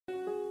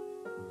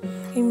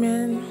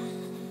Amen.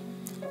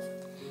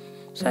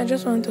 So I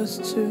just want us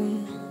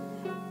to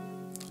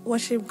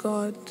worship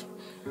God,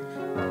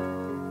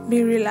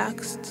 be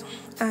relaxed,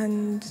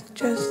 and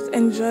just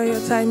enjoy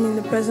your time in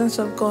the presence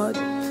of God.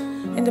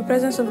 In the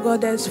presence of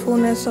God, there's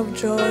fullness of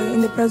joy.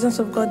 In the presence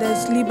of God,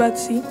 there's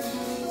liberty.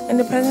 In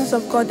the presence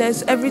of God,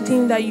 there's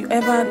everything that you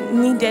ever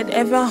needed,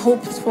 ever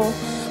hoped for.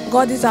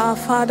 God is our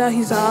Father.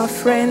 He's our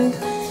friend.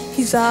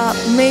 He's our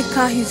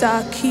maker. He's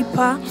our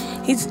keeper.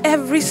 He's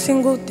every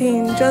single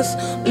thing. Just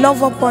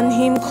love upon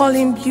Him. Call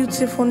Him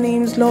beautiful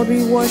names. Lord,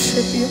 we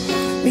worship You.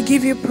 We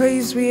give You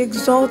praise. We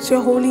exalt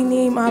Your holy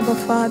name, Abba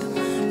Father.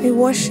 We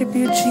worship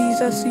You,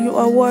 Jesus. You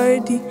are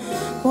worthy.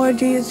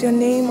 Worthy is Your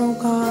name, O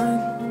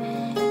God.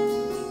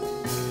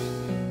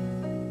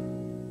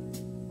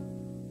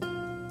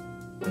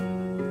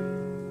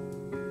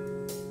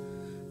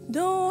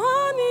 The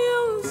one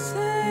You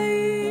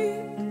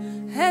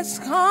say has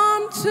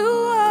come to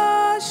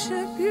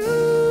worship You.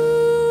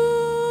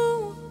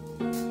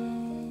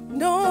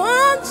 The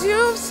ones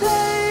You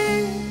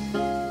say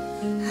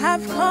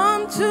have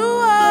come to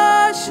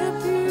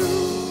worship You.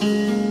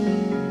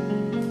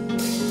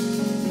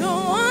 The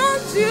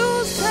ones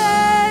You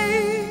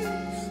say,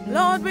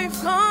 Lord, we've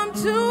come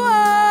to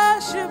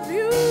worship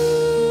You.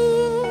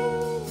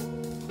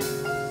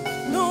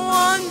 The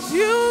ones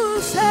You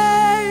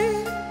say,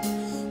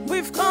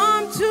 we've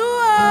come to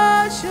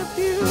worship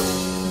You.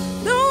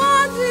 The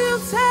ones You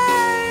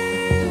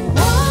say,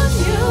 the ones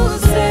You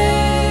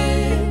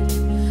say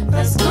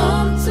has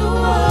come to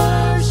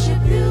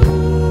worship You.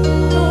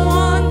 The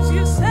ones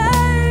You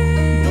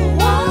say,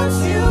 the ones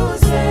You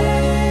say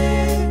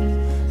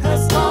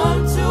has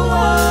come to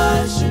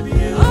worship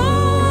You.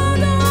 oh,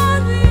 the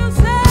ones You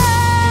say,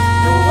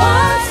 The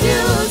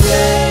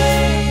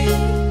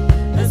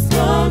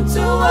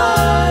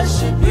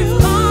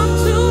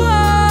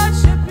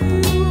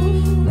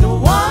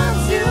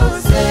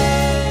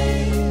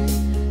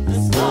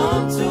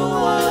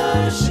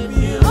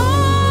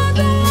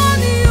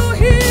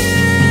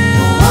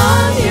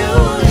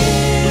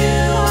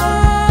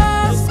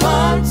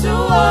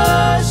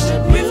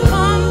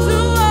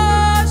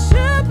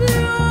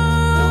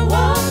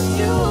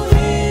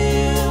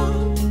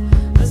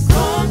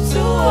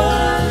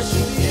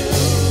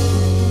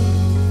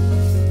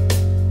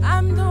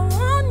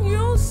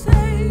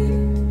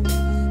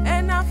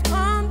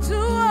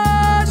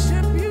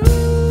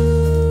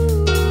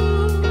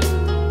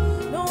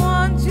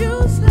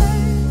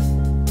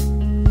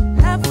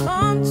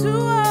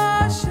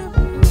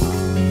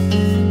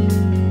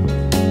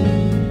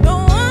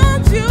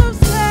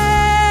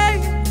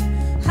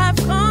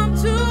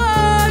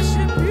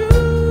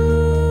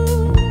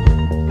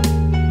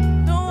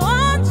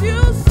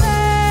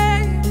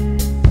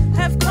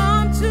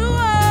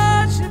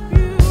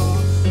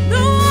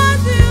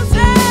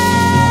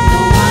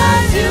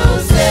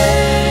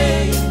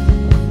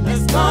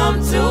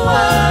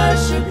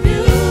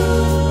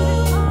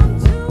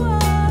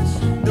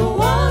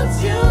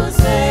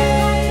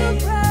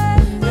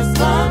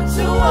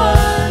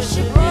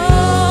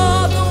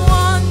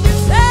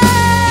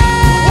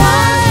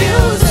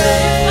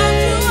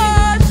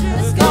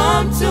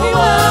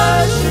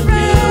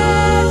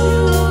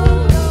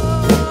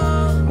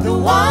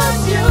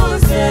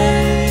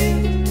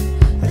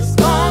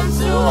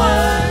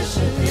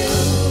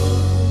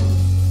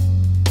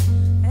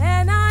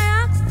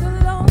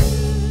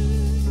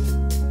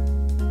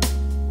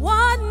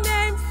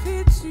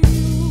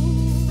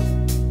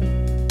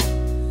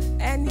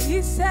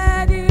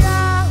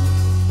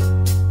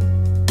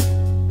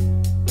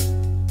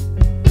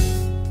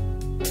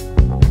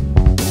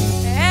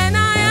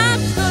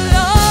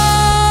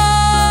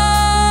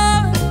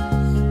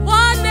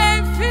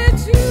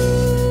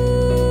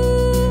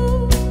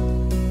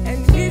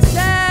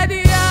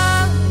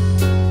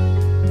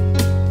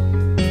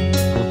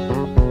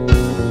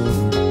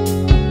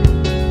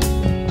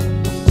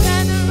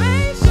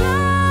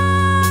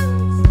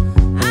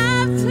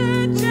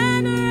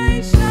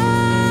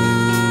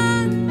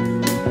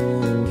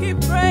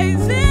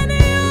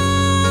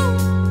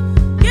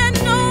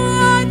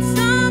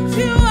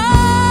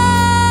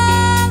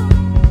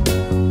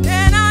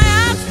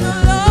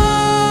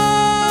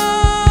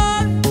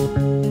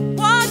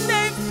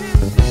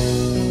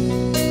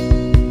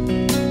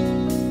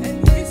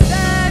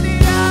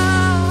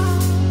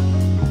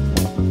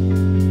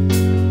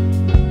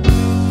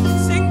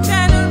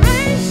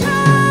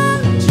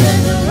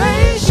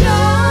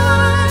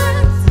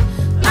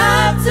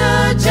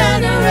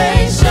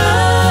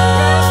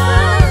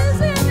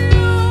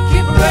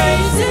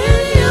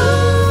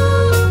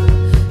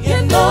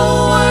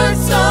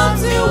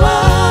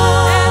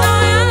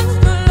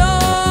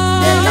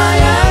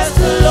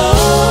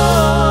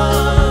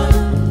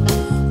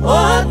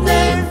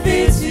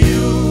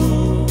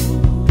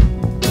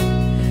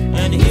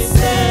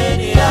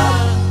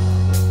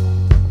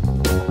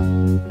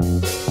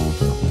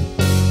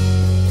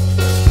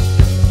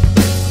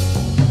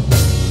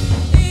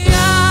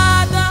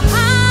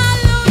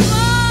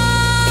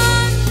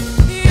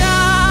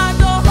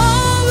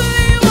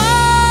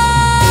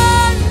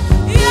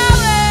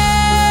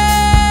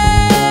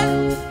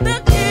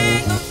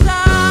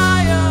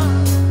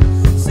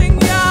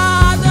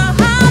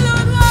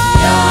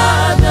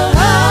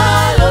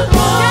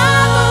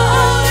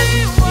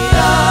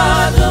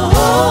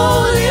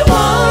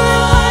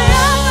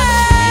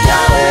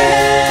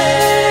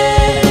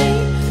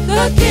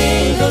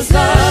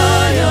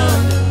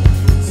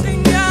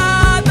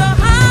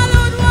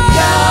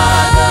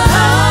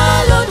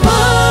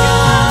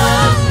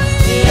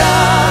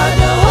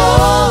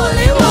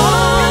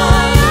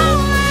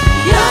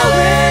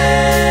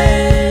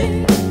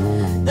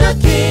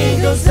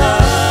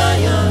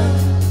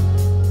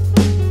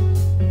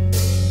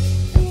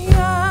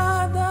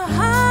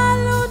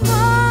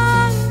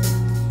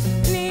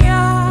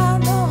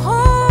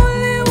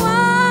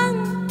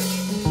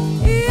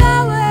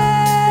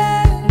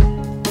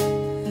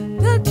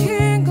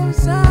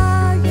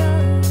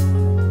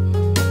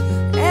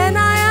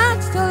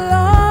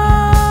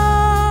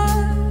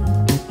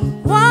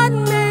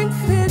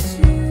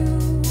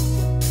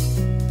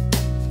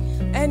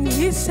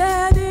He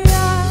said,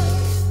 yeah.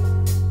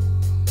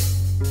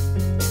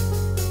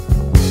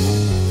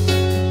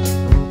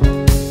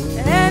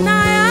 And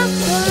I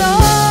asked the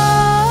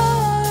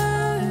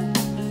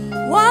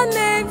Lord, what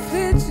name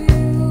fits you?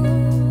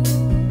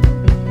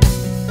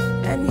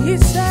 And He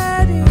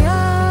said, yeah.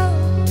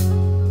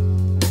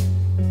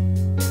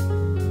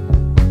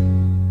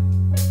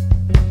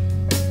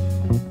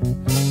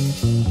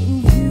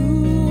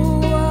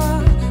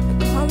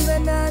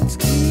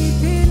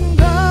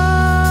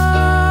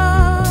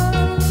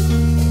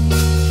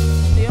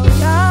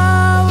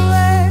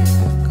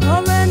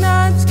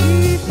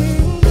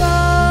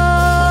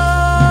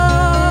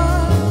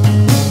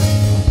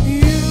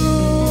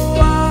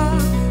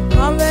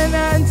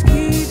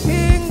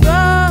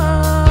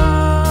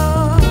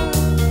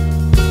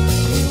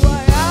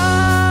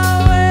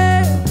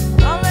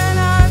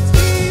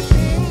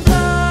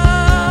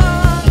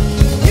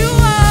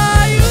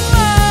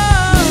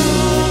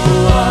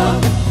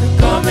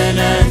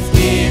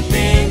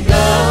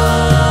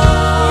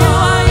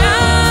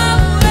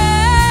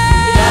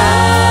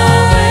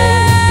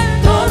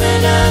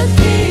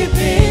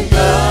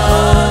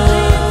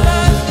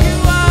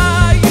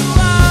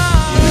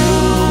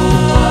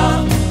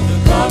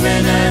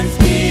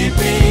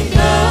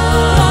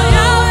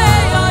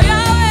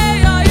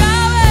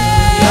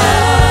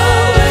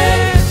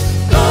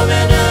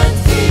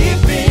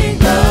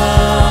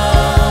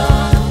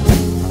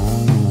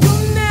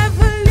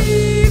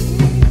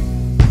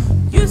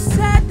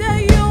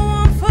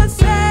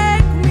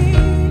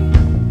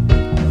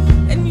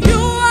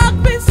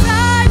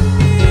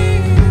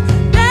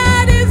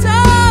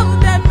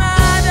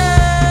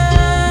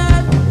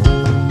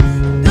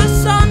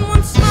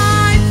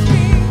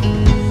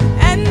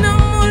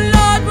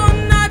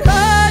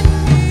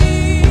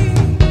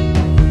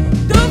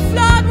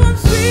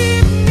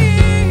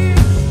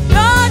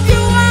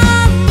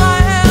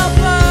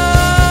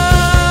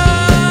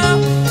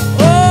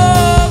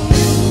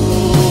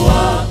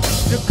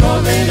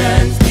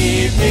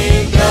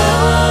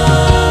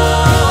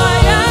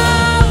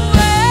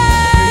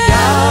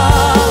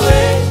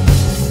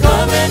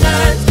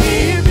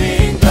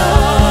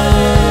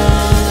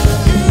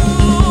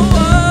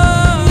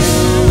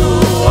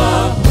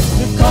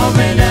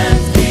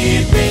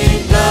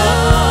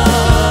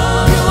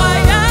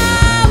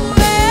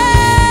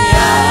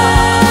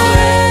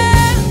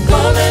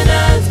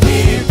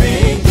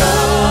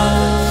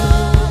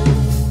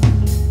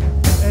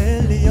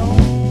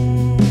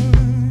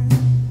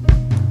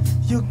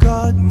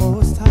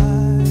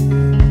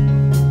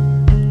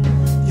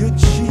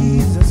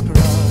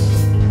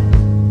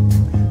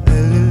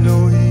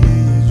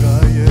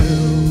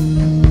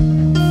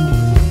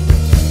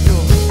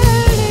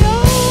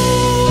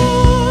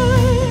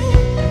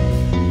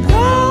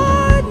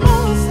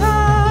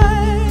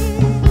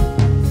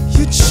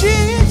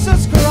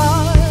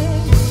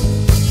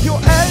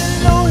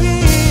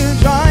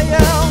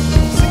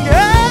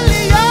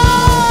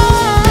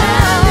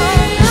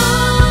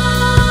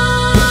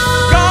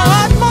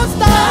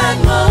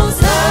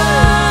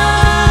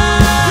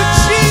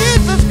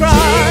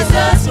 Christ.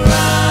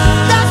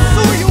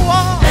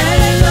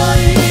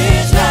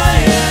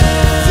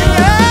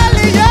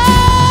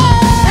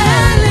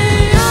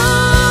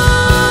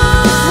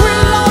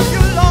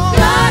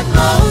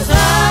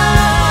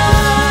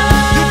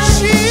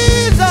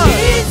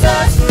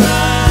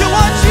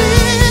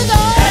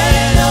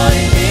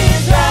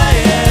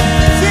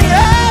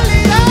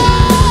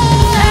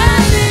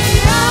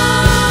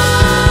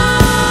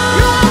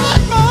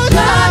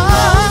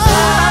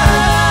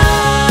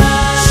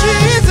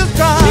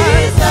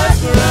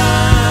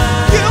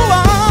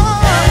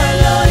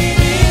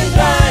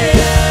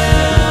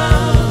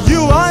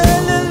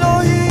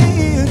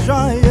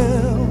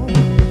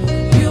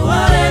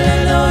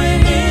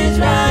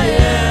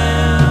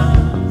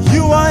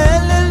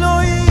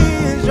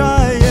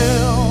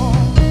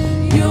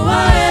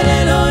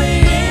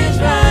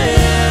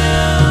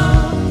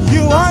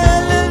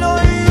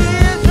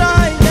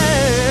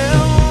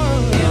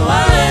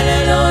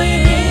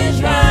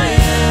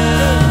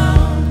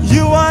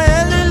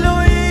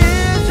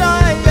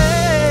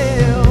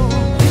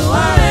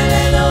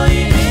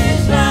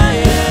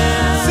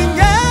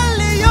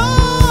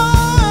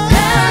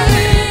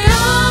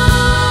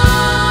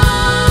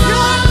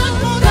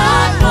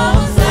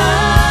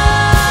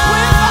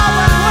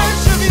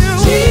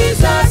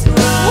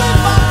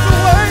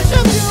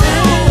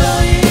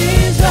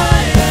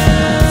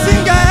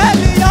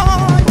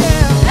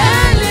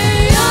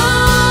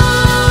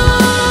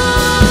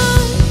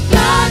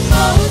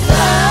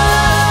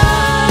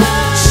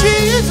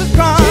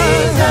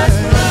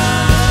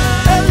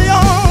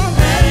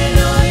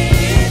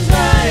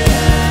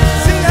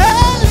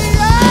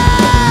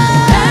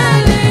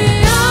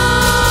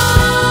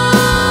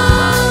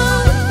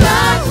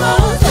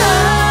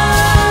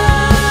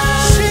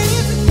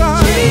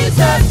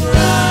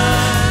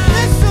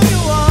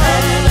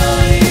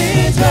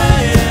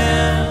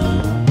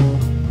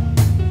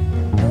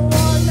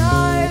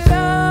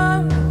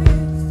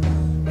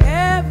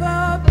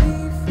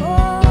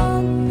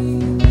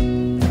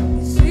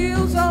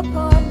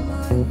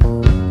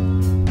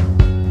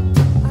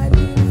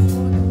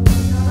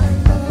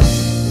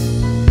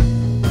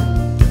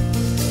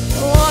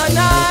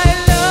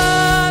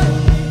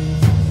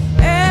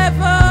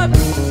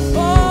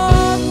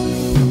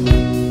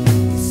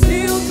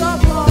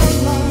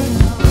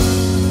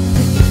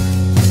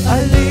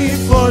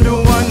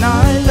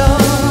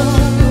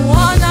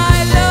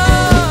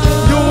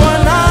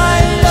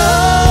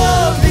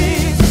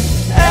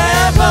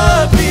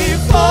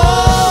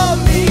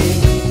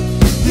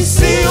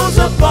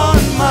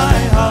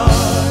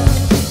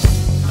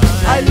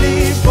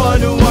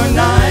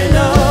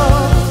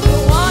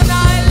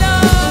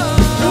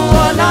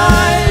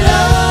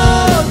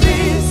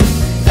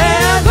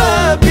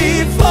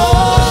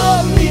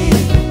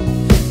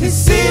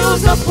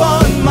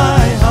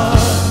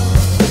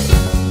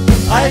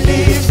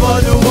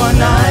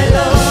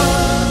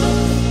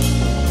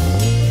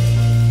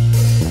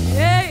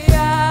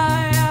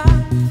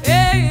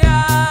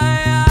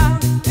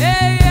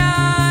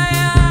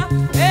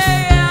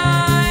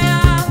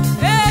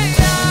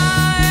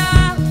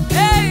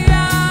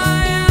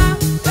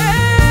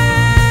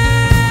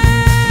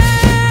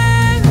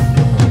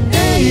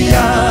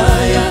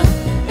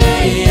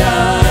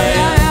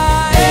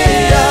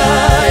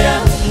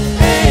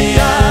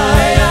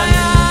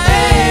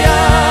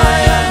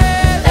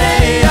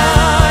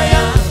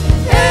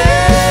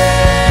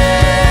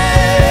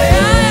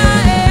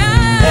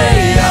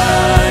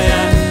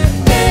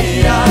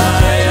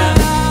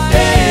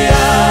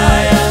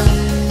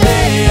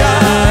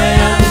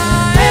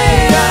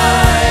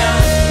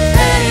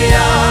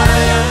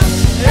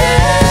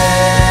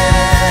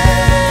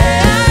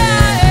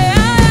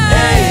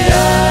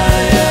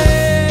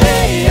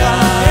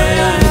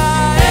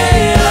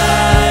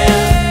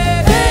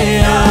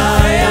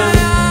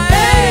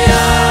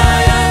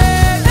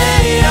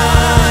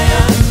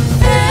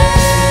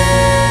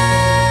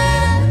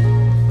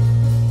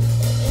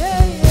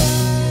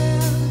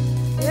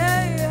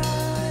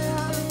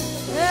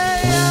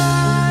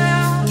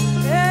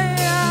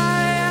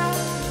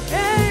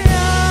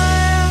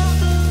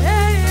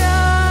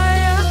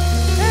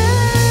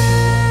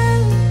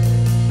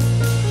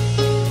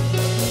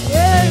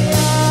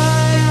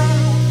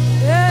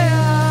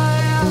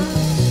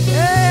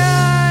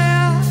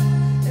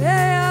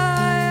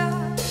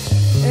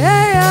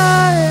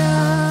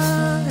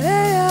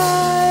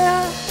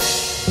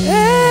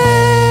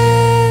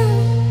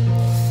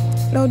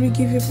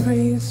 give you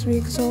praise. We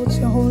exalt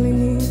your holy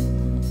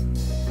name.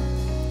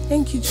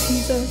 Thank you,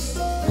 Jesus.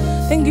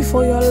 Thank you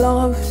for your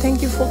love.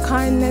 Thank you for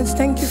kindness.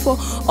 Thank you for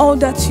all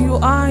that you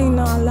are in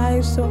our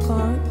lives, oh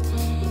God.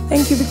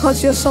 Thank you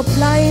because you're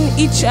supplying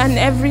each and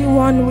every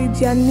one with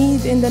their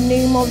need in the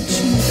name of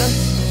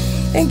Jesus.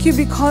 Thank you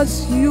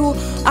because you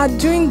are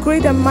doing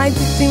great and mighty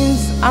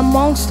things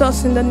amongst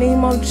us in the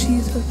name of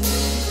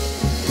Jesus.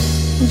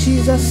 In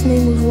Jesus'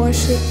 name we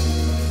worship.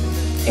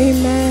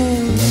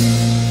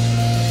 Amen.